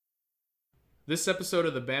This episode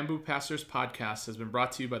of the Bamboo Pastors Podcast has been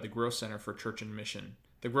brought to you by the Growth Center for Church and Mission.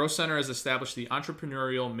 The Growth Center has established the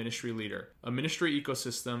Entrepreneurial Ministry Leader, a ministry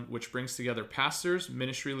ecosystem which brings together pastors,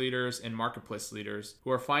 ministry leaders, and marketplace leaders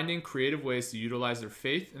who are finding creative ways to utilize their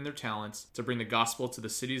faith and their talents to bring the gospel to the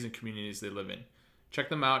cities and communities they live in. Check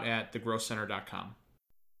them out at thegrowthcenter.com.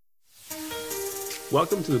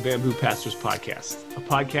 Welcome to the Bamboo Pastors Podcast, a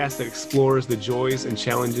podcast that explores the joys and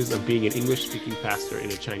challenges of being an English-speaking pastor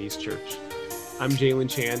in a Chinese church. I'm Jalen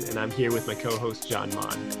Chan, and I'm here with my co-host, John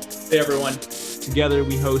Mon. Hey, everyone. Together,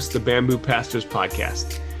 we host the Bamboo Pastors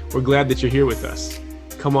Podcast. We're glad that you're here with us.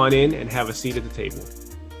 Come on in and have a seat at the table.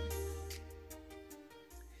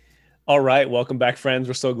 All right. Welcome back, friends.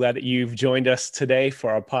 We're so glad that you've joined us today for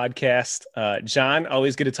our podcast. John,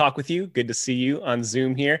 always good to talk with you. Good to see you on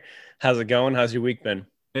Zoom here. How's it going? How's your week been?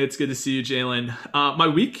 It's good to see you, Jalen. My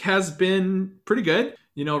week has been pretty good.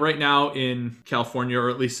 You know, right now in California, or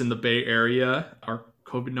at least in the Bay Area, our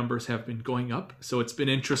COVID numbers have been going up. So it's been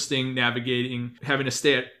interesting navigating, having to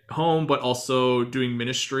stay at home, but also doing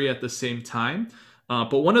ministry at the same time.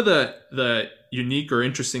 But one of the unique or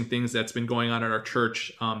interesting things that's been going on at our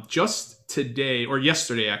church, just today, or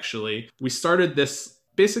yesterday actually, we started this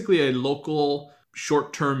basically a local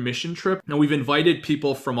short-term mission trip. Now, we've invited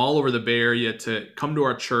people from all over the Bay Area to come to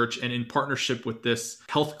our church, and in partnership with this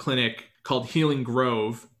health clinic called Healing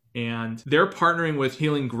Grove. And they're partnering with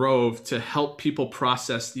Healing Grove to help people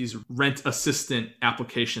process these rent assistant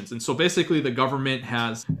applications. And so basically the government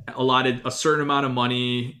has allotted a certain amount of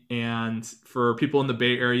money. And for people in the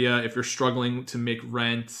Bay Area, if you're struggling to make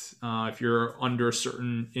rent, if you're under a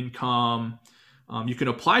certain income, you can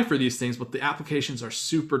apply for these things, but the applications are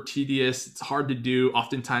super tedious. It's hard to do.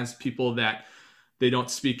 Oftentimes people that they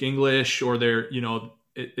don't speak English, or they're,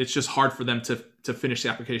 it's just hard for them to finish the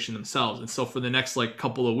application themselves. And so for the next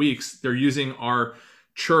couple of weeks, they're using our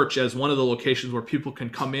church as one of the locations where people can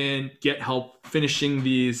come in, get help finishing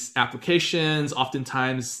these applications.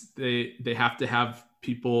 Oftentimes they have to have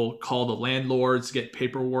people call the landlords, get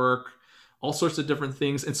paperwork, all sorts of different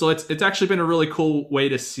things. And so it's actually been a really cool way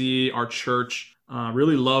to see our church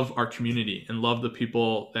really love our community and love the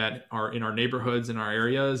people that are in our neighborhoods and our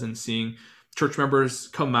areas, and seeing church members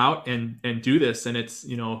come out and do this. And it's,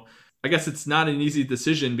 I guess it's not an easy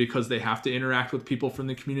decision because they have to interact with people from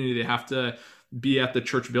the community. They have to be at the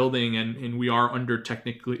church building, and we are under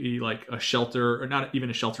technically like a shelter, or not even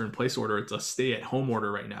a shelter in place order. It's a stay at home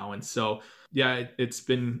order right now. And so, yeah, it's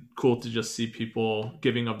been cool to just see people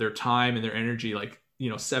giving of their time and their energy,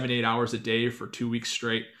 7-8 hours a day for 2 weeks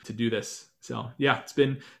straight to do this. So yeah, it's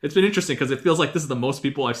been interesting because it feels like this is the most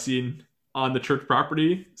people I've seen on the church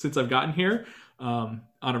property since I've gotten here on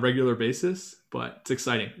a regular basis. But it's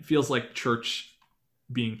exciting. It feels like church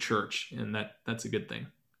being church, and that's a good thing.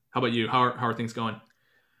 How about you? How are things going?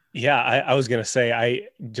 Yeah, I was going to say,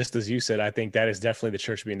 just as you said, I think that is definitely the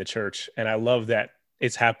church being the church. And I love that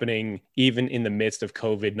it's happening even in the midst of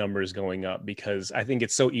COVID numbers going up, because I think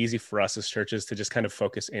it's so easy for us as churches to just kind of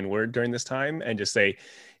focus inward during this time and just say,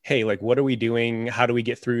 hey, what are we doing? How do we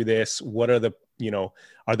get through this? What are the,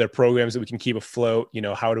 are there programs that we can keep afloat?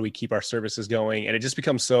 How do we keep our services going? And it just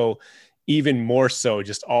becomes so, even more so,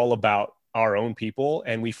 just all about our own people,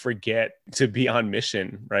 and we forget to be on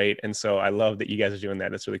mission, right? And so I love that you guys are doing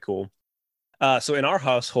that. That's really cool. So in our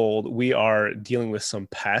household, we are dealing with some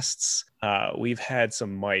pests. We've had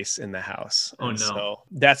some mice in the house. Oh, no. So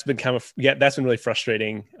that's been that's been really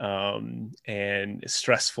frustrating and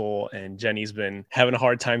stressful. And Jenny's been having a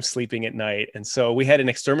hard time sleeping at night. And so we had an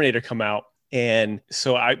exterminator come out. And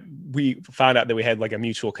so we found out that we had a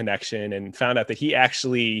mutual connection, and found out that he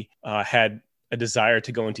actually had a desire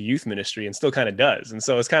to go into youth ministry, and still kind of does. And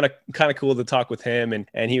so it's kind of cool to talk with him.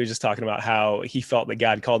 And he was just talking about how he felt that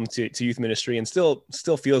God called him to youth ministry, and still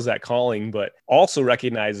feels that calling, but also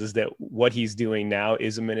recognizes that what he's doing now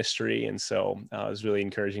is a ministry. And so it was really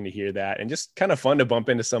encouraging to hear that, and just kind of fun to bump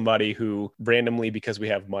into somebody who randomly, because we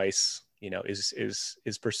have mice,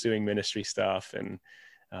 is pursuing ministry stuff. And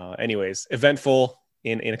anyways, eventful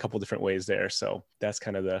in a couple different ways there. So that's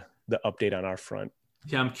kind of the update on our front.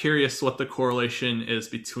 Yeah, I'm curious what the correlation is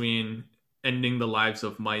between ending the lives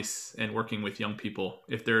of mice and working with young people,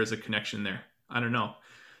 if there is a connection there. I don't know.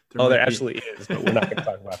 There absolutely is, but we're not going to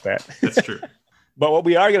talk about that. That's true. But what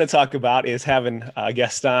we are going to talk about is having a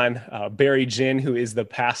guest on, Barry Jin, who is the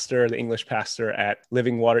English pastor at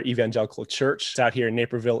Living Water Evangelical Church out here in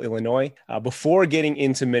Naperville, Illinois. Before getting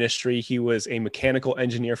into ministry, he was a mechanical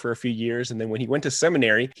engineer for a few years. And then when he went to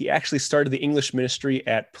seminary, he actually started the English ministry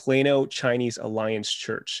at Plano Chinese Alliance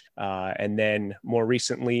Church. And then more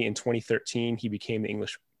recently, in 2013, he became the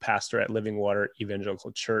English pastor at Living Water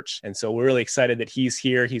Evangelical Church. And so we're really excited that he's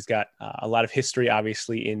here. He's got a lot of history,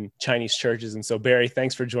 obviously, in Chinese churches. And so, Barry,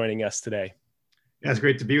 thanks for joining us today. Yeah, it's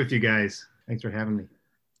great to be with you guys. Thanks for having me.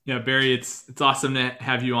 Yeah, Barry, it's awesome to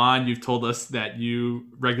have you on. You've told us that you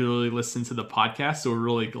regularly listen to the podcast, so we're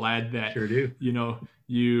really glad that Sure do.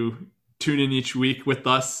 You tune in each week with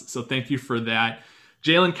us. So thank you for that.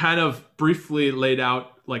 Jalen kind of briefly laid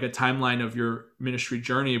out like a timeline of your ministry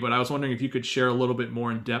journey, but I was wondering if you could share a little bit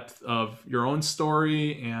more in depth of your own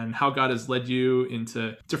story and how God has led you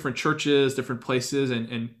into different churches, different places,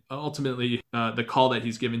 and ultimately the call that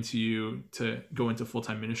he's given to you to go into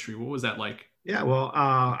full-time ministry. What was that like? Yeah, well,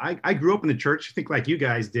 I grew up in the church, I think like you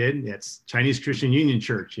guys did. It's Chinese Christian Union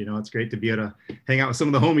Church. It's great to be able to hang out with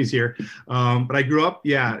some of the homies here. But I grew up,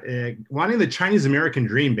 wanting the Chinese American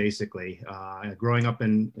dream, basically. Growing up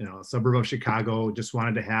in, a suburb of Chicago, just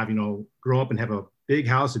wanted to have, grow up and have a big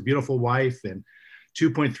house, a beautiful wife, and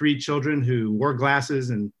 2.3 children who wore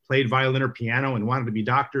glasses and played violin or piano and wanted to be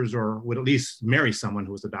doctors or would at least marry someone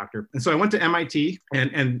who was a doctor. And so I went to MIT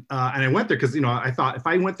and I went there because, I thought if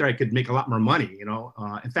I went there, I could make a lot more money,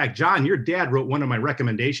 In fact, John, your dad wrote one of my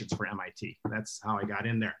recommendations for MIT. That's how I got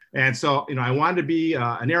in there. And so, I wanted to be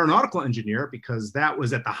an aeronautical engineer because that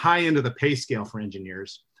was at the high end of the pay scale for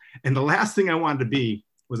engineers. And the last thing I wanted to be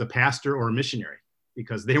was a pastor or a missionary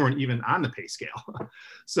because they weren't even on the pay scale.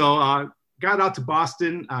 So, got out to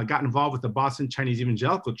Boston, got involved with the Boston Chinese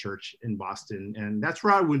Evangelical Church in Boston. And that's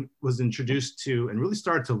where I was introduced to and really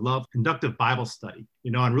started to love conductive Bible study,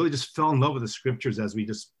 and really just fell in love with the scriptures as we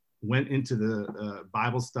just went into the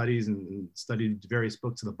Bible studies and studied various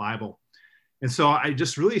books of the Bible. And so I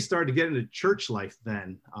just really started to get into church life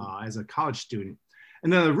then as a college student.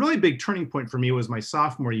 And then a really big turning point for me was my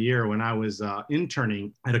sophomore year when I was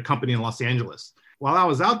interning at a company in Los Angeles. While I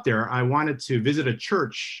was out there, I wanted to visit a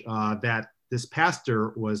church that this pastor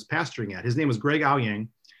was pastoring at. His name was Greg Aoyang,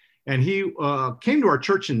 and he came to our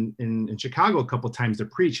church in Chicago a couple of times to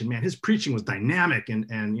preach. And man, his preaching was dynamic,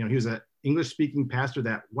 and he was an English-speaking pastor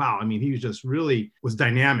that, wow, I mean, he was just really was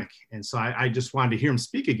dynamic. And so I just wanted to hear him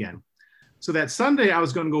speak again. So that Sunday I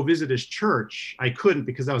was going to go visit his church. I couldn't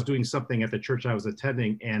because I was doing something at the church I was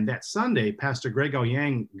attending. And that Sunday, Pastor Greg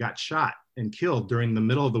Aoyang got shot and killed during the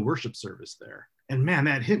middle of the worship service there. And man,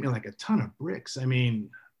 that hit me like a ton of bricks. I mean,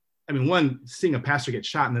 one, seeing a pastor get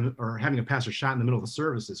shot or having a pastor shot in the middle of the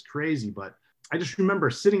service is crazy. But I just remember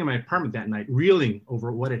sitting in my apartment that night, reeling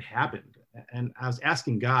over what had happened. And I was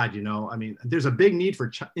asking God, there's a big need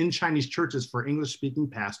in Chinese churches for English-speaking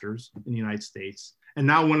pastors in the United States. And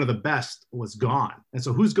now one of the best was gone. And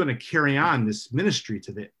so who's going to carry on this ministry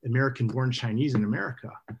to the American-born Chinese in America?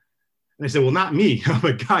 And I said, well, not me,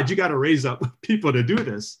 but God, you got to raise up people to do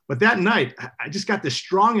this. But that night, I just got this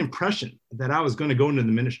strong impression that I was going to go into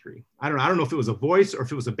the ministry. I don't know if it was a voice or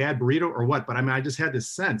if it was a bad burrito or what, but I just had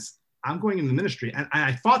this sense I'm going into the ministry. And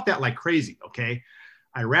I fought that like crazy. Okay.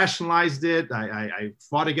 I rationalized it. I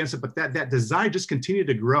fought against it, but that desire just continued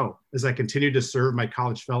to grow as I continued to serve my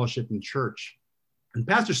college fellowship in church. And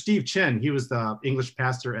Pastor Steve Chen, he was the English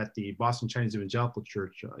pastor at the Boston Chinese Evangelical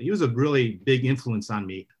Church. He was a really big influence on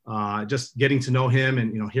me, just getting to know him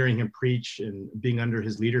and, hearing him preach and being under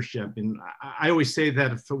his leadership. And I always say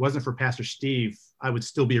that if it wasn't for Pastor Steve, I would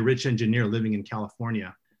still be a rich engineer living in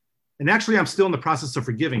California. And actually, I'm still in the process of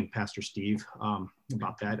forgiving Pastor Steve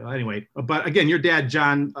about that. Anyway, but again, your dad,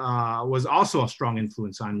 John, was also a strong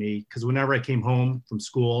influence on me because whenever I came home from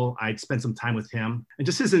school, I'd spend some time with him. And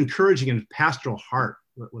just his encouraging and pastoral heart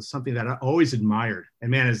was something that I always admired. And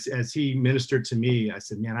man, as he ministered to me, I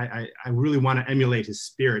said, man, I really want to emulate his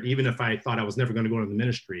spirit, even if I thought I was never going to go into the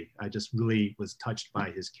ministry. I just really was touched by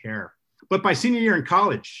his care. But by senior year in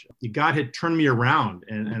college, God had turned me around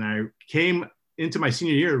and I came into my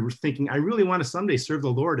senior year thinking, I really want to someday serve the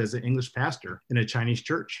Lord as an English pastor in a Chinese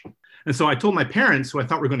church. And so I told my parents, who I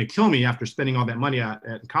thought were going to kill me after spending all that money at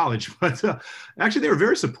college, but actually they were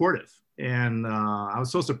very supportive. And I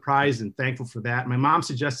was so surprised and thankful for that. My mom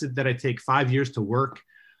suggested that I take 5 years to work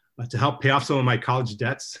to help pay off some of my college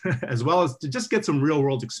debts, as well as to just get some real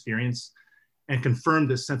world experience and confirm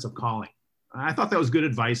this sense of calling. I thought that was good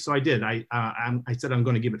advice. So I did. I said, I'm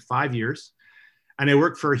going to give it 5 years. And I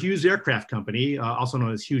worked for a Hughes aircraft company, also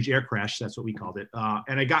known as Huge Air Crash. That's what we called it.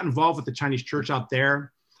 And I got involved with the Chinese church out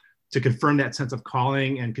there to confirm that sense of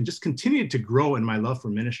calling and can just continue to grow in my love for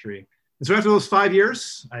ministry. And so after those 5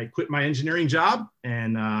 years, I quit my engineering job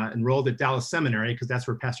and enrolled at Dallas Seminary because that's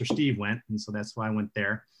where Pastor Steve went. And so that's why I went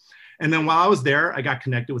there. And then while I was there, I got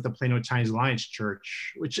connected with the Plano Chinese Alliance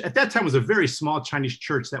Church, which at that time was a very small Chinese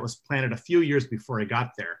church that was planted a few years before I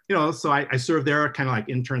got there. So I served there, kind of like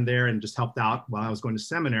interned there and just helped out while I was going to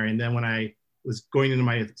seminary. And then when I was going into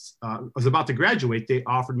was about to graduate, they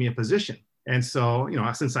offered me a position. And so,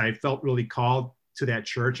 since I felt really called to that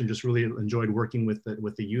church and just really enjoyed working with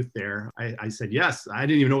the youth there, I said yes. I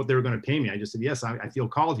didn't even know what they were going to pay me. I just said, yes, I feel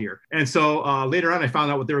called here. And so later on, I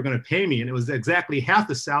found out what they were going to pay me, and it was exactly half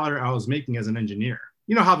the salary I was making as an engineer.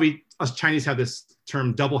 You know how us Chinese have this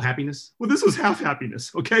term double happiness? Well, this was half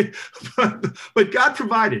happiness, okay? but God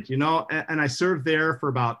provided, and I served there for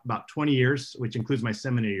about 20 years, which includes my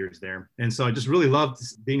seminary years there. And so I just really loved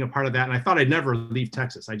being a part of that. And I thought I'd never leave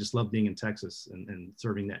Texas. I just loved being in Texas and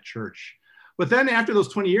serving that church. But then after those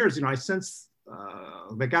 20 years, I sensed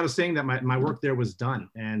that God was saying that my work there was done.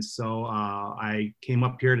 And so I came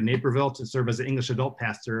up here to Naperville to serve as an English adult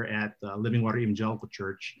pastor at Living Water Evangelical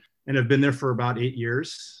Church, and have been there for about 8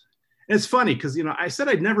 years. And it's funny because, I said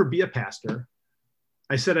I'd never be a pastor.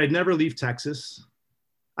 I said I'd never leave Texas.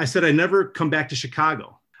 I said I'd never come back to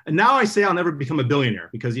Chicago. And now I say I'll never become a billionaire,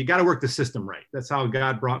 because you got to work the system right. That's how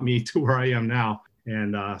God brought me to where I am now.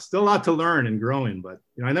 And still a lot to learn and growing. But,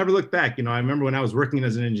 I never looked back. I remember when I was working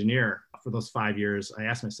as an engineer for those 5 years, I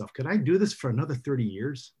asked myself, could I do this for another 30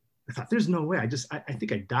 years? I thought, there's no way. I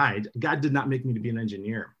think I died. God did not make me to be an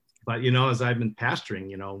engineer. But, as I've been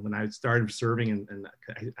pastoring, when I started serving and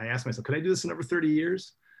I asked myself, could I do this another 30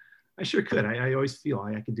 years? I sure could. I always feel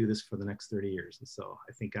I could do this for the next 30 years. And so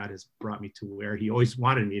I think God has brought me to where he always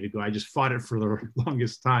wanted me to go. I just fought it for the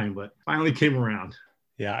longest time, but finally came around.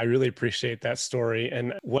 Yeah, I really appreciate that story.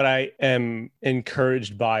 And what I am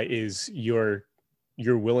encouraged by is your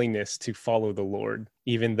willingness to follow the Lord,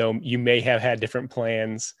 even though you may have had different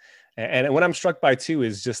plans. And what I'm struck by too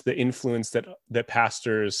is just the influence that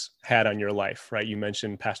pastors had on your life, right? You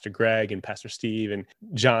mentioned Pastor Greg and Pastor Steve and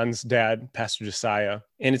John's dad, Pastor Josiah.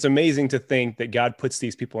 And it's amazing to think that God puts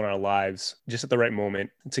these people in our lives just at the right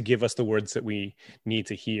moment to give us the words that we need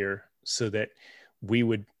to hear so that we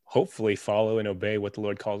would hopefully follow and obey what the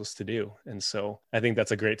Lord calls us to do. And so I think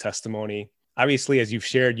that's a great testimony. Obviously, as you've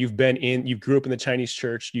shared, you grew up in the Chinese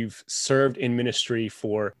church, you've served in ministry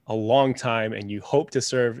for a long time, and you hope to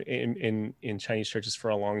serve in Chinese churches for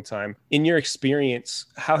a long time. In your experience,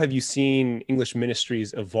 how have you seen English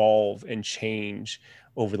ministries evolve and change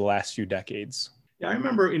over the last few decades? Yeah, I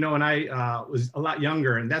remember, when I was a lot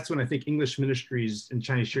younger, and that's when I think English ministries in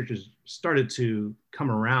Chinese churches started to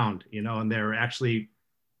come around, and there were actually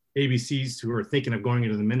ABCs who were thinking of going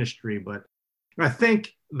into the ministry. But I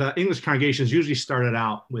think the English congregations usually started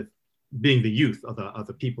out with being the youth of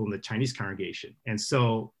the people in the Chinese congregation. And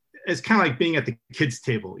so it's kind of like being at the kids'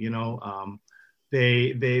 table,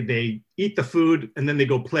 they eat the food and then they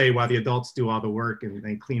go play while the adults do all the work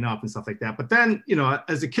and clean up and stuff like that. But then,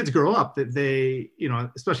 as the kids grow up, they,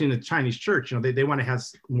 especially in the Chinese church, they want to have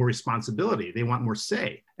more responsibility. They want more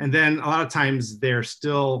say. And then a lot of times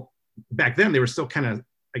back then they were still kind of,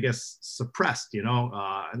 I guess, suppressed,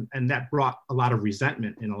 and that brought a lot of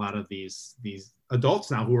resentment in a lot of these adults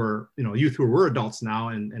now who are, youth who were adults now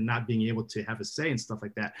and not being able to have a say and stuff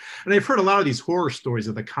like that. And I've heard a lot of these horror stories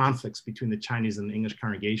of the conflicts between the Chinese and the English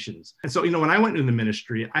congregations. And so, when I went into the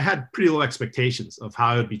ministry, I had pretty low expectations of how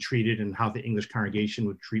I would be treated and how the English congregation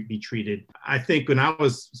would be treated. I think when I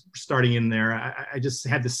was starting in there, I just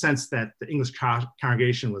had the sense that the English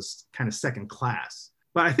congregation was kind of second class.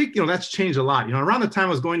 But I think, that's changed a lot. Around the time I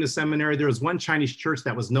was going to seminary, there was one Chinese church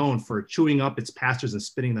that was known for chewing up its pastors and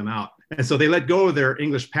spitting them out. And so they let go of their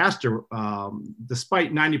English pastor,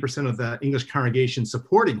 despite 90% of the English congregation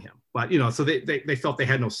supporting him. But, so they felt they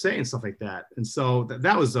had no say and stuff like that. And so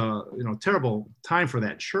that was a, terrible time for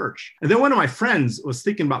that church. And then one of my friends was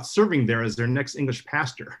thinking about serving there as their next English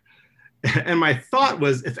pastor. And my thought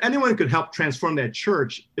was, if anyone could help transform that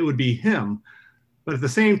church, it would be him. But at the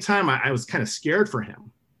same time, I was kind of scared for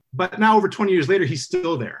him. But now over 20 years later, he's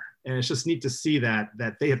still there. And it's just neat to see that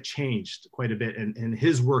they have changed quite a bit. And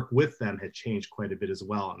his work with them had changed quite a bit as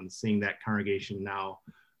well. And seeing that congregation now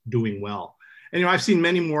doing well. And, I've seen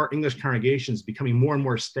many more English congregations becoming more and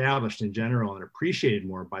more established in general and appreciated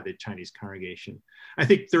more by the Chinese congregation. I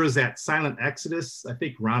think there was that silent exodus, I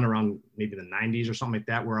think around maybe the 90s or something like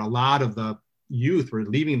that, where a lot of the youth were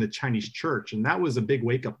leaving the Chinese church. And that was a big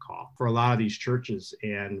wake-up call for a lot of these churches.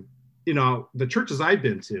 And, the churches I've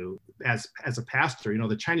been to as a pastor,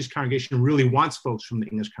 the Chinese congregation really wants folks from the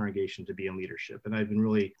English congregation to be in leadership. And I've been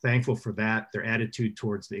really thankful for that, their attitude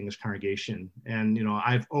towards the English congregation. And,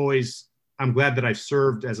 I'm glad that I've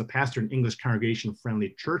served as a pastor in English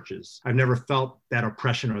congregation-friendly churches. I've never felt that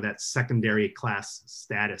oppression or that secondary class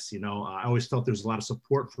status. I always felt there was a lot of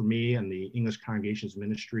support for me and the English congregation's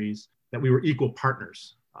ministries, that we were equal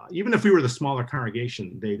partners. Even if we were the smaller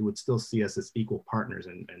congregation, they would still see us as equal partners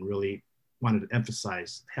and really wanted to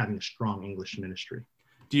emphasize having a strong English ministry.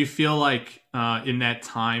 Do you feel like in that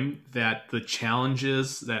time that the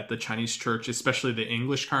challenges that the Chinese church, especially the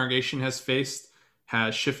English congregation, has faced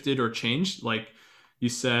has shifted or changed? Like you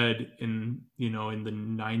said in the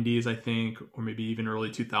 90s, I think, or maybe even early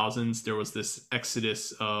 2000s, there was this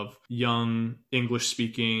exodus of young English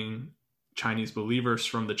speaking Chinese believers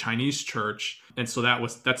from the Chinese church. And so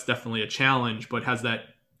that's definitely a challenge, but has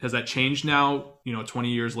that changed now, 20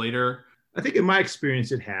 years later? I think in my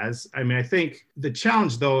experience, it has. I mean, I think the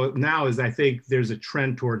challenge though now is I think there's a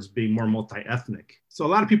trend towards being more multi-ethnic. So a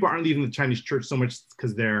lot of people aren't leaving the Chinese church so much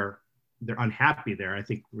because they're unhappy there. I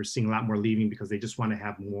think we're seeing a lot more leaving because they just want to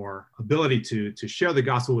have more ability to share the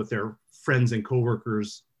gospel with their friends and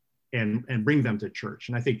coworkers and bring them to church.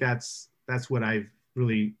 And I think that's what I've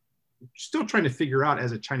really still trying to figure out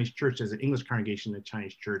as a Chinese church, as an English congregation in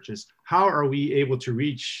Chinese church, is how are we able to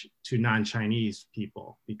reach to non-Chinese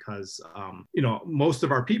people? Because, most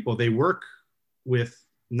of our people, they work with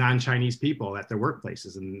non-Chinese people at their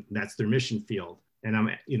workplaces, and that's their mission field. And I'm,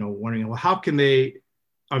 wondering, well, how can they,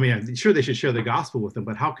 I'm sure they should share the gospel with them,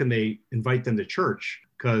 but how can they invite them to church?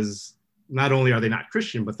 Because not only are they not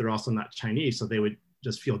Christian, but they're also not Chinese. So they would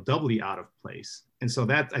just feel doubly out of place. And so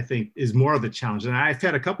that, I think, is more of the challenge. And I've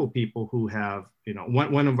had a couple of people who have,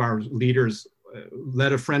 one of our leaders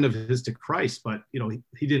led a friend of his to Christ, but,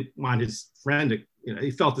 he didn't want his friend to,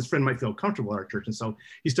 he felt his friend might feel comfortable at our church. And so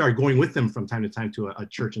he started going with them from time to time to a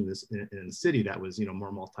church in the city that was,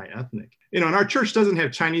 more multi-ethnic. And our church doesn't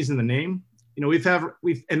have Chinese in the name. We've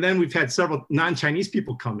had several non-Chinese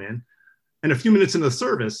people come in, and a few minutes into the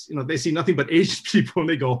service, they see nothing but Asian people, and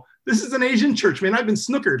they go, "This is an Asian church, man. I've been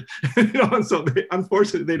snookered." And so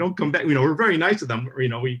unfortunately, they don't come back. We're very nice to them.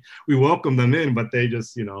 We welcome them in, but they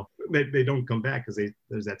just, they don't come back because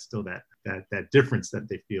there's that difference that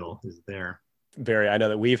they feel is there. Barry, I know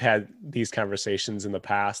that we've had these conversations in the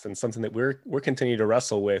past, and something that we're continuing to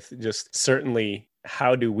wrestle with. Just certainly,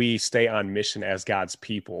 how do we stay on mission as God's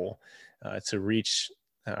people to reach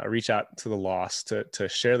out to the lost, to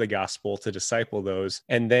share the gospel, to disciple those,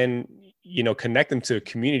 and then, connect them to a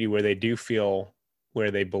community where they do feel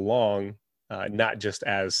where they belong, not just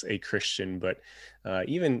as a Christian, but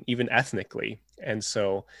even ethnically. And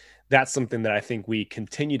so that's something that I think we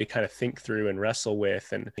continue to kind of think through and wrestle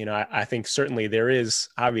with. And, I think certainly there is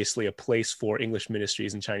obviously a place for English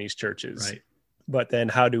ministries in Chinese churches, right? But then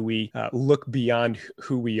how do we look beyond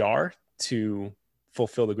who we are to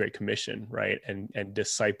fulfill the Great Commission, right? And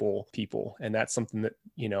disciple people. And that's something that,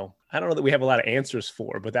 I don't know that we have a lot of answers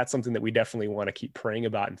for, but that's something that we definitely want to keep praying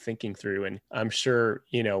about and thinking through. And I'm sure,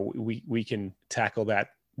 we can tackle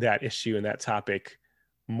that issue and that topic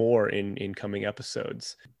more in coming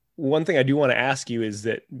episodes. One thing I do want to ask you is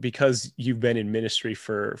that because you've been in ministry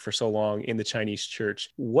for so long in the Chinese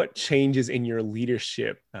church, what changes in your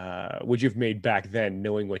leadership would you have made back then,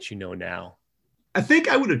 knowing what you know now? I think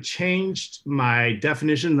I would have changed my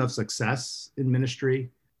definition of success in ministry.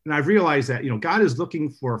 And I've realized that, God is looking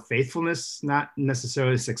for faithfulness, not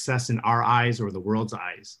necessarily success in our eyes or the world's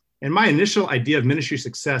eyes. And my initial idea of ministry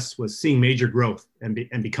success was seeing major growth and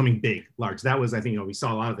becoming big, large. That was, I think, we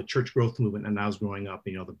saw a lot of the church growth movement when I was growing up,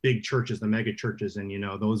 the big churches, the mega churches. And,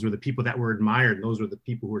 those were the people that were admired. Those were the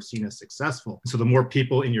people who were seen as successful. So the more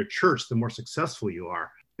people in your church, the more successful you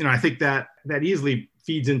are. I think that easily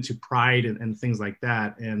feeds into pride and things like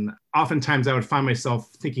that. And oftentimes I would find myself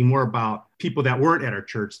thinking more about people that weren't at our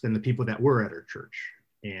church than the people that were at our church.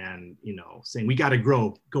 And, saying we got to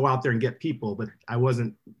grow, go out there and get people. But I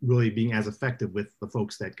wasn't really being as effective with the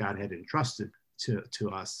folks that God had entrusted to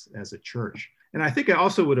us as a church. And I think I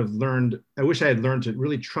also would have I wish I had learned to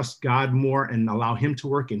really trust God more and allow him to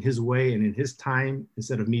work in his way and in his time,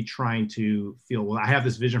 instead of me trying to feel, well, I have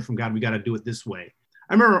this vision from God, we got to do it this way.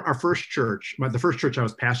 I remember our first church, the first church I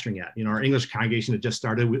was pastoring at, our English congregation had just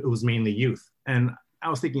started. It was mainly youth. And I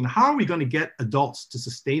was thinking, how are we going to get adults to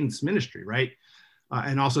sustain this ministry, right?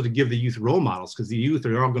 And also to give the youth role models, because the youth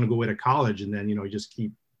are all going to go away to college and then, just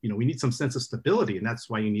keep, we need some sense of stability, and that's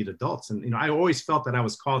why you need adults. And, I always felt that I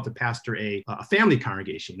was called to pastor a family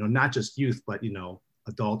congregation, not just youth, but,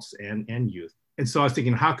 adults and youth. And so I was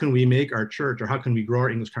thinking, how can we make our church, or how can we grow our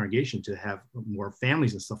English congregation to have more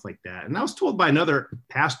families and stuff like that? And I was told by another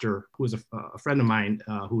pastor who was a friend of mine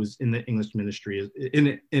who was in the English ministry,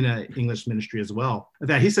 in an English ministry as well,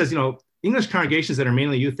 that he says, English congregations that are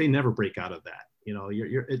mainly youth, they never break out of that.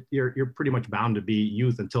 You're pretty much bound to be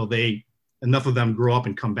youth until enough of them grow up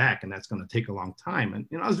and come back, and that's going to take a long time.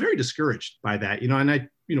 And I was very discouraged by that.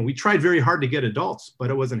 And we tried very hard to get adults, but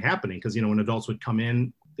it wasn't happening, because when adults would come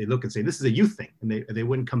in, they look and say, this is a youth thing, and they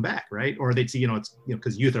wouldn't come back, right? Or they'd see, it's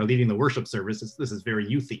because youth are leading the worship service. This is very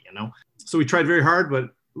youthy, So we tried very hard, but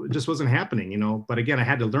it just wasn't happening, But again, I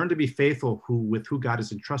had to learn to be faithful with who God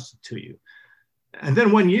has entrusted to you. And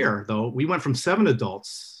then one year, though, we went from 7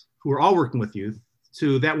 adults who were all working with youth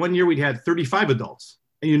to that one year we'd had 35 adults.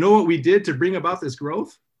 And you know what we did to bring about this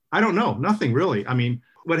growth? I don't know, nothing really. I mean,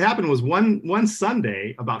 what happened was one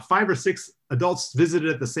Sunday, about 5 or 6 adults visited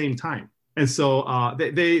at the same time. And so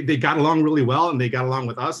they got along really well, and they got along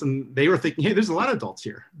with us, and they were thinking, hey, there's a lot of adults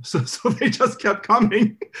here. So they just kept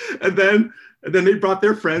coming. And then they brought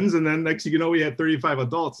their friends. And then next thing you know, we had 35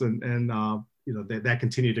 adults, and that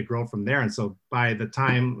continued to grow from there. And so by the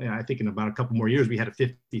time, I think in about a couple more years, we had a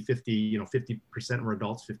 50-50, 50% were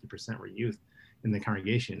adults, 50% were youth in the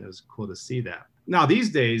congregation. It was cool to see that. Now, these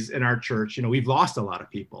days in our church, we've lost a lot of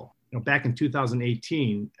people. Back in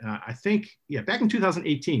 2018, back in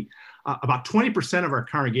 2018, about 20% of our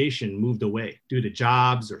congregation moved away due to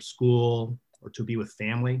jobs or school or to be with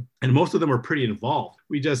family. And most of them were pretty involved.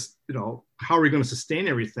 We just, how are we going to sustain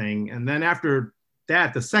everything? And then after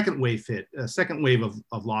that, the second wave hit, a second wave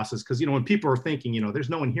of losses. Because, when people are thinking, there's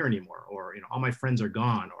no one here anymore, or, all my friends are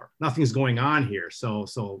gone, or nothing's going on here. So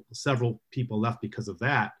several people left because of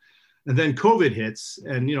that. And then COVID hits,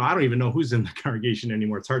 and, I don't even know who's in the congregation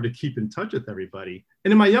anymore. It's hard to keep in touch with everybody.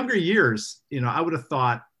 And in my younger years, I would have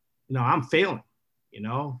thought, I'm failing,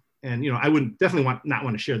 and, I would definitely not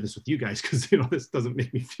want to share this with you guys, because, this doesn't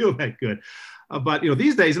make me feel that good. But,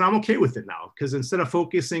 these days, and I'm okay with it now, because instead of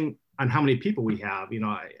focusing on how many people we have,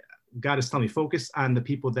 God is telling me, focus on the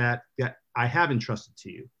people that I have entrusted to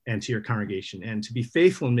you and to your congregation, and to be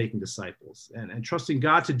faithful in making disciples, and trusting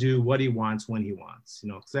God to do what he wants when he wants,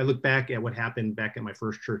 because I look back at what happened back at my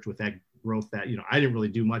first church with that growth that, I didn't really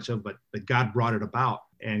do much of, but God brought it about.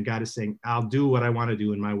 And God is saying, I'll do what I want to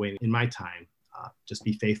do in my way, in my time. Just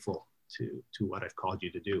be faithful to what I've called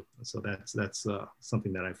you to do. And so that's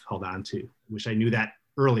something that I've held on to. Wish I knew that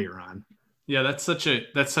earlier on. Yeah, that's such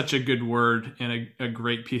a good word, and a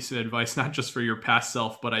great piece of advice, not just for your past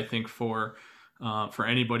self, but I think for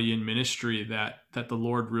anybody in ministry, that the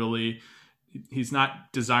Lord really, he's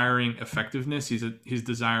not desiring effectiveness. He's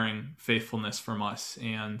desiring faithfulness from us,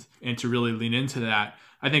 and to really lean into that.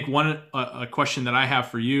 I think a question that I have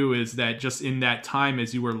for you is that just in that time,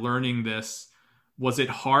 as you were learning this, was it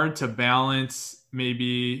hard to balance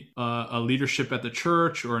maybe a leadership at the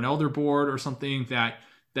church or an elder board or something that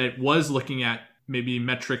was looking at maybe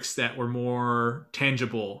metrics that were more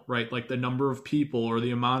tangible, right? Like the number of people or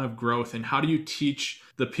the amount of growth. And how do you teach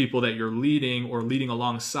the people that you're leading or leading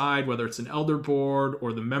alongside, whether it's an elder board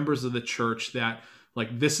or the members of the church, that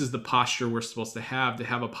like, this is the posture we're supposed to have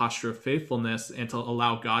a posture of faithfulness and to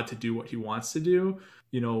allow God to do what he wants to do?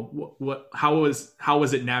 How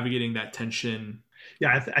was it navigating that tension?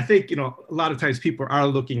 Yeah, I think, a lot of times people are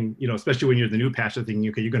looking, especially when you're the new pastor, thinking,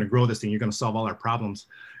 okay, you're going to grow this thing, you're going to solve all our problems.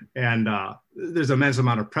 And there's an immense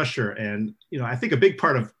amount of pressure. And, I think a big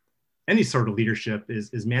part of any sort of leadership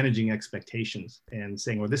is managing expectations and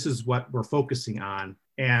saying, well, this is what we're focusing on.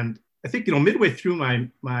 And I think, midway through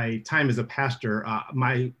my time as a pastor,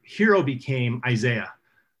 my hero became Isaiah.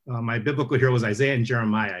 My biblical hero was Isaiah and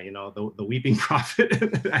Jeremiah, the weeping prophet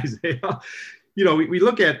Isaiah. We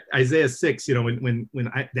look at Isaiah 6, when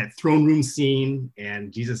that throne room scene,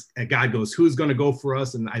 and God goes, who's going to go for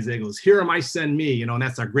us? And Isaiah goes, here am I, send me, and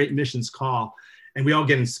that's our great missions call. And we all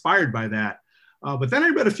get inspired by that. But then I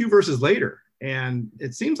read a few verses later, and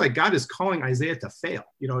it seems like God is calling Isaiah to fail.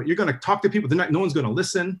 You're going to talk to people, no one's going to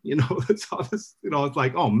listen. It's all this, it's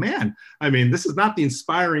like, oh man, this is not this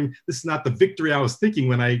is not the victory I was thinking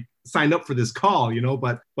when I signed up for this call,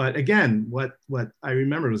 but again, what I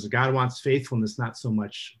remember was God wants faithfulness, not so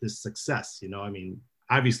much this success.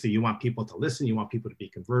 Obviously you want people to listen, you want people to be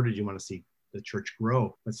converted, you want to see the church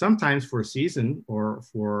grow, but sometimes for a season or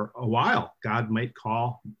for a while, God might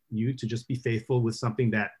call you to just be faithful with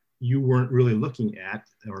something that you weren't really looking at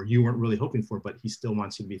or you weren't really hoping for, but he still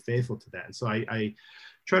wants you to be faithful to that. And so I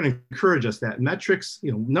try to encourage us that metrics,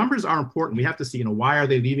 numbers are important. We have to see, why are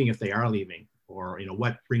they leaving if they are leaving, or,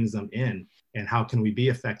 what brings them in, and how can we be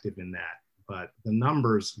effective in that? But the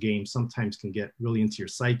numbers game sometimes can get really into your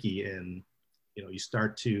psyche, and, you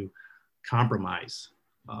start to compromise,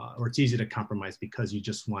 or it's easy to compromise because you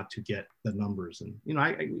just want to get the numbers. And,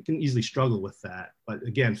 we can easily struggle with that. But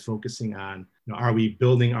again, focusing on, are we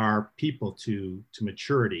building our people to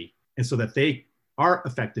maturity, and so that they are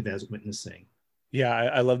effective as witnessing? Yeah,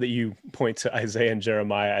 I love that you point to Isaiah and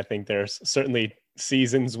Jeremiah. I think there's certainly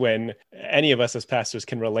seasons when any of us as pastors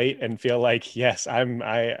can relate and feel like, yes,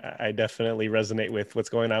 I definitely resonate with what's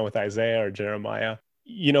going on with Isaiah or Jeremiah.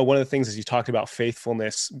 One of the things is you talked about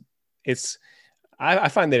faithfulness. I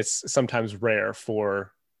find that it's sometimes rare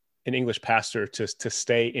for an English pastor to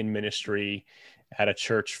stay in ministry at a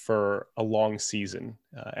church for a long season,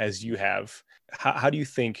 as you have, how do you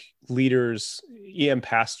think leaders, EM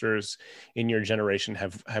pastors in your generation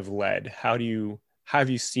have led? How have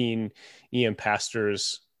you seen EM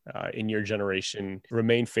pastors in your generation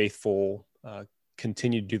remain faithful,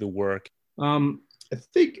 continue to do the work? I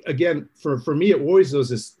think, again, for me, it always was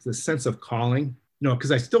this sense of calling,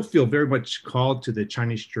 because I still feel very much called to the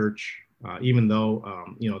Chinese church, even though,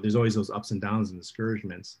 there's always those ups and downs and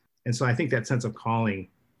discouragements. And so I think that sense of calling,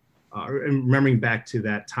 and remembering back to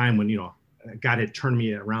that time when, God had turned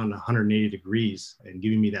me around 180 degrees and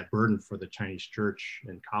giving me that burden for the Chinese church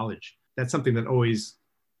and college. That's something that always,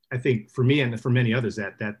 I think, for me and for many others,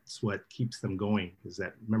 that's what keeps them going, is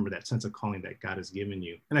that, remember, that sense of calling that God has given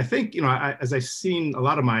you. And I think, as I've seen a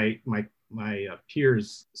lot of my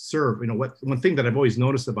peers serve, one thing that I've always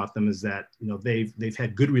noticed about them is that, they've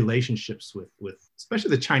had good relationships with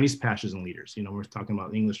especially the Chinese pastors and leaders. We're talking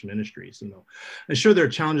about English ministries, and sure, there are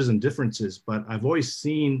challenges and differences, but I've always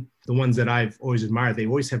seen the ones that I've always admired, they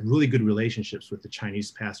always have really good relationships with the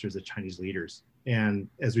Chinese pastors, the Chinese leaders. And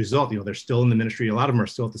as a result, they're still in the ministry. A lot of them are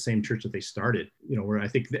still at the same church that they started, where I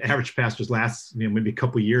think the average pastors last, maybe a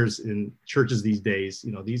couple of years in churches these days.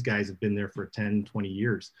 These guys have been there for 10, 20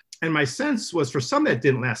 years. And my sense was, for some that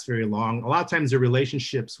didn't last very long, a lot of times their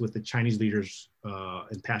relationships with the Chinese leaders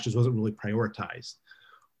and pastors wasn't really prioritized.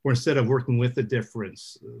 Or instead of working with the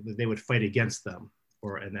difference, they would fight against them,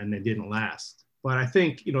 and they didn't last. But I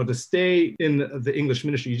think, to stay in the English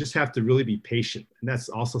ministry, you just have to really be patient. And that's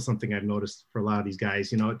also something I've noticed for a lot of these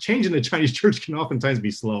guys. Changing the Chinese church can oftentimes be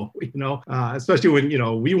slow, especially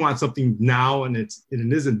when, we want something now and it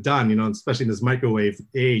isn't done, especially in this microwave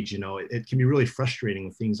age, it can be really frustrating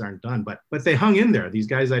when things aren't done. But they hung in there. These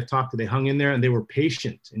guys I've talked to, they hung in there, and they were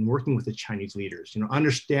patient in working with the Chinese leaders,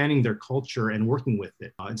 understanding their culture and working with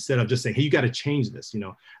it, instead of just saying, hey, you got to change this.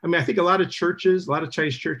 I think a lot of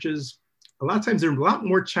Chinese churches, a lot of times they're a lot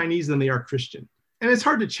more Chinese than they are Christian. And it's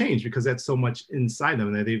hard to change because that's so much inside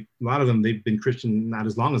them. And a lot of them, they've been Christian not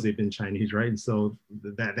as long as they've been Chinese, right? And so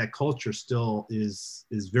that culture still is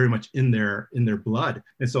very much in their blood.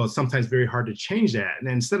 And so it's sometimes very hard to change that. And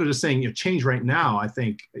instead of just saying, change right now, I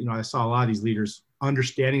think, I saw a lot of these leaders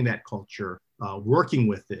understanding that culture, working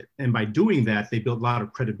with it. And by doing that, they build a lot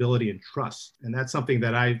of credibility and trust. And that's something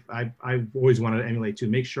that I've always wanted to emulate, to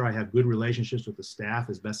make sure I have good relationships with the staff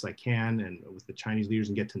as best I can, and with the Chinese leaders,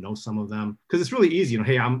 and get to know some of them. Because it's really easy,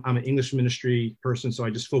 hey, I'm an English ministry person, so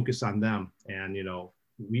I just focus on them. And,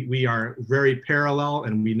 we are very parallel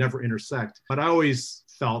and we never intersect. But I always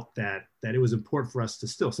felt that it was important for us to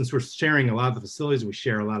still, since we're sharing a lot of the facilities, we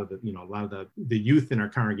share a lot of the youth in our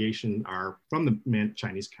congregation are from the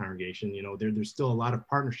Chinese congregation. There's still a lot of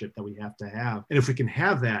partnership that we have to have. And if we can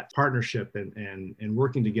have that partnership and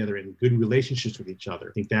working together in good relationships with each other,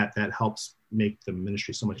 I think that helps make the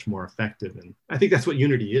ministry so much more effective. And I think that's what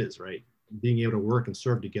unity is, right? Being able to work and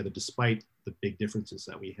serve together despite the big differences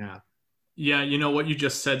that we have. Yeah, what you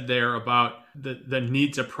just said there about the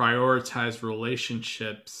need to prioritize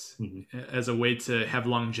relationships as a way to have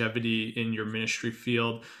longevity in your ministry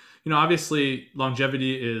field. Obviously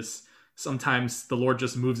longevity is sometimes the Lord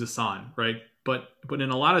just moves us on, right? But in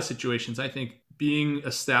a lot of situations, I think being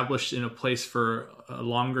established in a place for a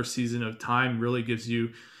longer season of time really gives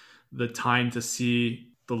you the time to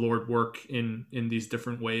see the Lord work in these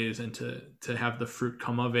different ways, and to have the fruit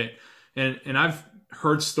come of it. And I've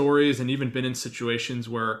heard stories and even been in situations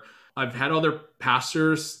where I've had other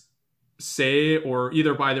pastors say, or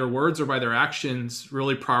either by their words or by their actions,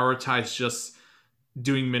 really prioritize just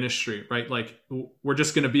doing ministry, right? Like, we're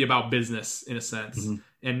just going to be about business in a sense,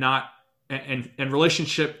 and not, and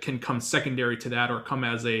relationship can come secondary to that, or come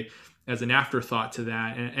as an afterthought to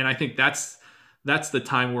that. And I think that's the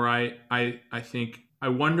time where I think, I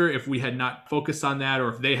wonder if we had not focused on that, or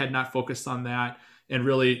if they had not focused on that, and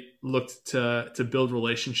really looked to build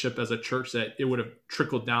relationship as a church, that it would have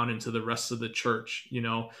trickled down into the rest of the church,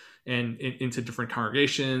 and into different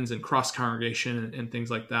congregations and cross congregation and things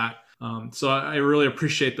like that. So I really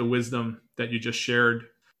appreciate the wisdom that you just shared.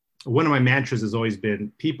 One of my mantras has always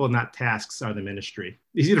been, people, not tasks, are the ministry.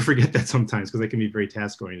 Easy to forget that sometimes because they can be very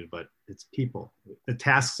task oriented, but it's people. The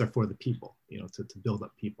tasks are for the people, to build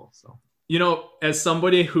up people. So. As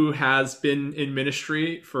somebody who has been in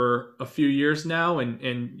ministry for a few years now,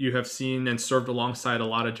 and you have seen and served alongside a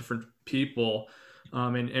lot of different people,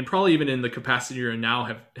 and probably even in the capacity you're in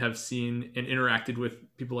now, have seen and interacted with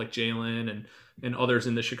people like Jalen and others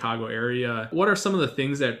in the Chicago area. What are some of the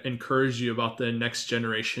things that encourage you about the next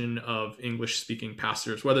generation of English-speaking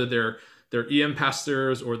pastors, whether they're EM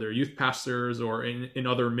pastors or they're youth pastors or in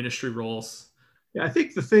other ministry roles? Yeah, I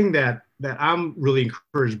think the thing that I'm really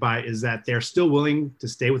encouraged by is that they're still willing to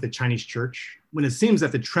stay with the Chinese church when it seems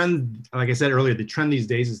that the trend, like I said earlier, the trend these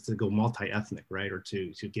days is to go multi-ethnic, right? Or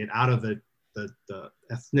to get out of the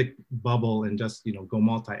ethnic bubble and just, go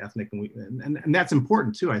multi-ethnic. And that's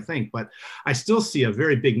important too, I think. But I still see a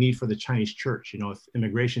very big need for the Chinese church, if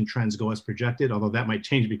immigration trends go as projected, although that might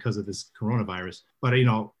change because of this coronavirus. But,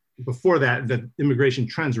 before that, the immigration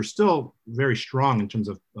trends were still very strong in terms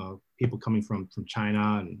of people coming from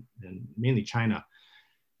China and mainly China.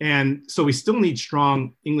 And so we still need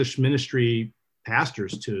strong English ministry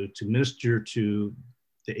pastors to minister to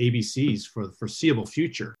the ABCs for the foreseeable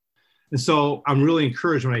future. And so I'm really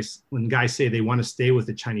encouraged when guys say they want to stay with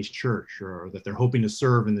the Chinese church or that they're hoping to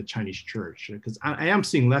serve in the Chinese church, because I am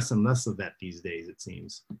seeing less and less of that these days, it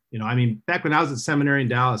seems. Back when I was at seminary in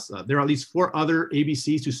Dallas, there are at least 4 other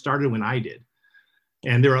ABCs who started when I did.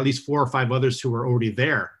 And there are at least 4 or 5 others who were already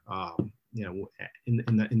there, in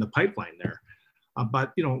the pipeline there.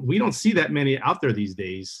 But we don't see that many out there these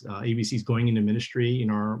days. ABCs going into ministry.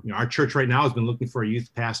 Our church right now has been looking for a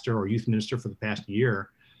youth pastor or youth minister for the past year.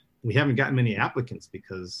 We haven't gotten many applicants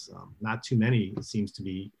because not too many seems to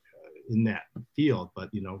be in that field.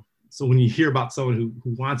 But so when you hear about someone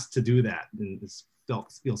who wants to do that and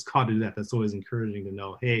feels called to do that, that's always encouraging to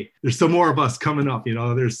know. Hey, there's some more of us coming up.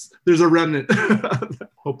 There's a remnant,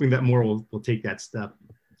 hoping that more will take that step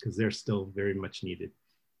because they're still very much needed.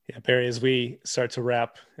 Yeah, Barry, as we start to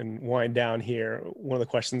wrap and wind down here, one of the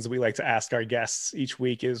questions that we like to ask our guests each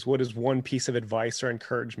week is, what is one piece of advice or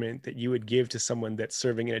encouragement that you would give to someone that's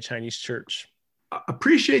serving in a Chinese church?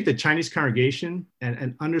 Appreciate the Chinese congregation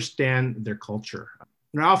and understand their culture.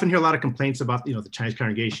 I often hear a lot of complaints about, the Chinese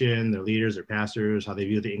congregation, their leaders, their pastors, how they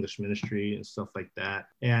view the English ministry and stuff like that.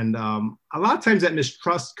 And a lot of times that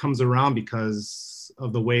mistrust comes around because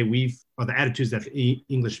of the way or the attitudes that the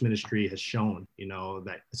English ministry has shown,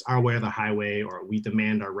 that it's our way or the highway, or we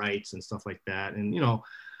demand our rights and stuff like that. And,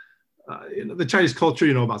 the Chinese culture,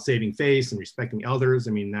 about saving face and respecting elders.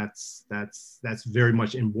 That's very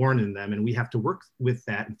much inborn in them. And we have to work with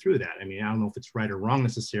that and through that. I don't know if it's right or wrong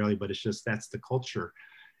necessarily, but it's just, that's the culture.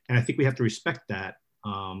 And I think we have to respect that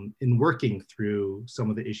in working through some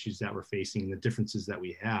of the issues that we're facing, the differences that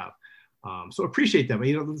we have. So appreciate them.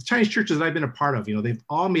 The Chinese churches that I've been a part of, they've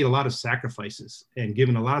all made a lot of sacrifices and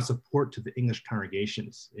given a lot of support to the English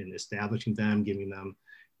congregations in establishing them, giving them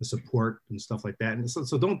the support and stuff like that. And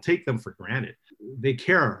so don't take them for granted. They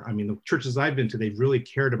care. The churches I've been to, they've really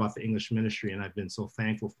cared about the English ministry, and I've been so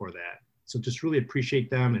thankful for that. So just really appreciate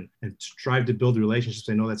them and strive to build relationships.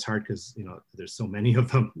 I know that's hard because, there's so many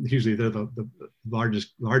of them. Usually they're the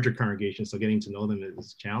larger congregations. So getting to know them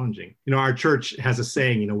is challenging. Our church has a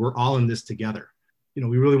saying, we're all in this together.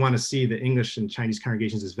 We really want to see the English and Chinese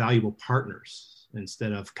congregations as valuable partners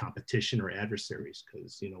instead of competition or adversaries,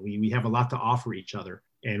 because, we have a lot to offer each other.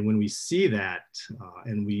 And when we see that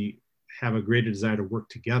and we have a greater desire to work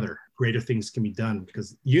together, greater things can be done,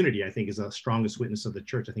 because unity, I think, is the strongest witness of the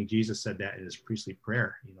church. I think Jesus said that in his priestly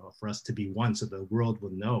prayer, for us to be one so the world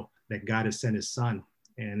will know that God has sent his son.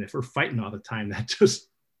 And if we're fighting all the time, that just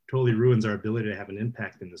totally ruins our ability to have an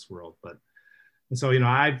impact in this world. And so,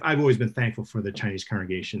 I've always been thankful for the Chinese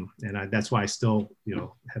congregation. And that's why I still,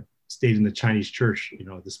 have stayed in the Chinese church,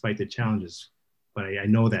 despite the challenges. But I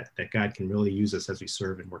know that God can really use us as we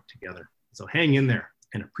serve and work together. So hang in there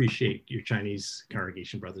and appreciate your Chinese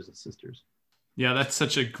congregation brothers and sisters. Yeah, that's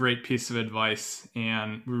such a great piece of advice.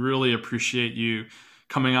 And we really appreciate you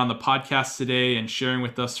coming on the podcast today and sharing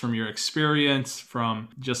with us from your experience, from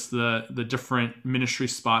just the different ministry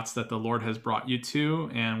spots that the Lord has brought you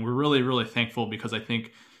to. And we're really, really thankful, because I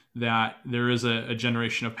think that there is a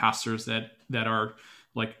generation of pastors that are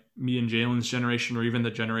like me and Jalen's generation, or even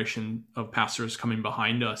the generation of pastors coming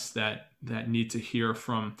behind us that need to hear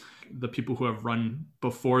from the people who have run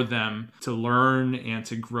before them to learn and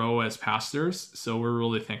to grow as pastors. So we're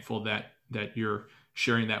really thankful that you're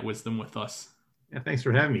sharing that wisdom with us. Yeah, thanks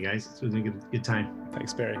for having me, guys. It's been a good time.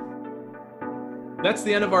 Thanks, Barry. That's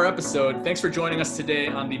the end of our episode. Thanks for joining us today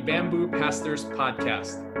on the Bamboo Pastors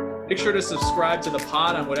Podcast. Make sure to subscribe to the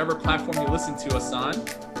pod on whatever platform you listen to us on.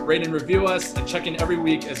 Rate and review us, and check in every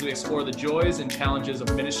week as we explore the joys and challenges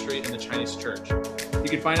of ministry in the Chinese church. You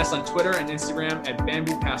can find us on Twitter and Instagram at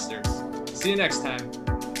Bamboo Pastors. See you next time.